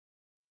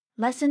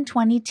Lesson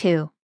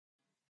 22.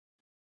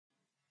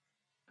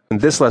 In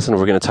this lesson,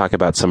 we're going to talk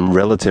about some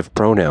relative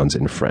pronouns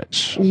in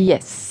French.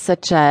 Yes,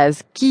 such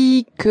as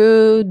qui,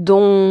 que,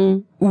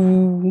 dont,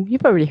 ou.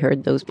 You've probably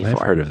heard those before.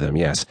 I've heard of them,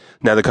 yes.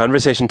 Now, the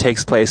conversation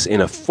takes place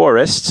in a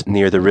forest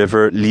near the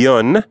river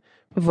Lyon.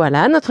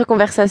 Voilà, notre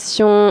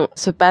conversation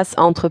se passe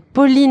entre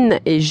Pauline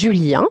et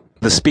Julien.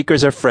 The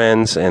speakers are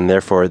friends, and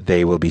therefore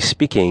they will be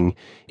speaking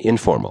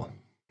informal.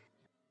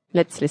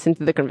 Let's listen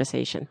to the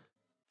conversation.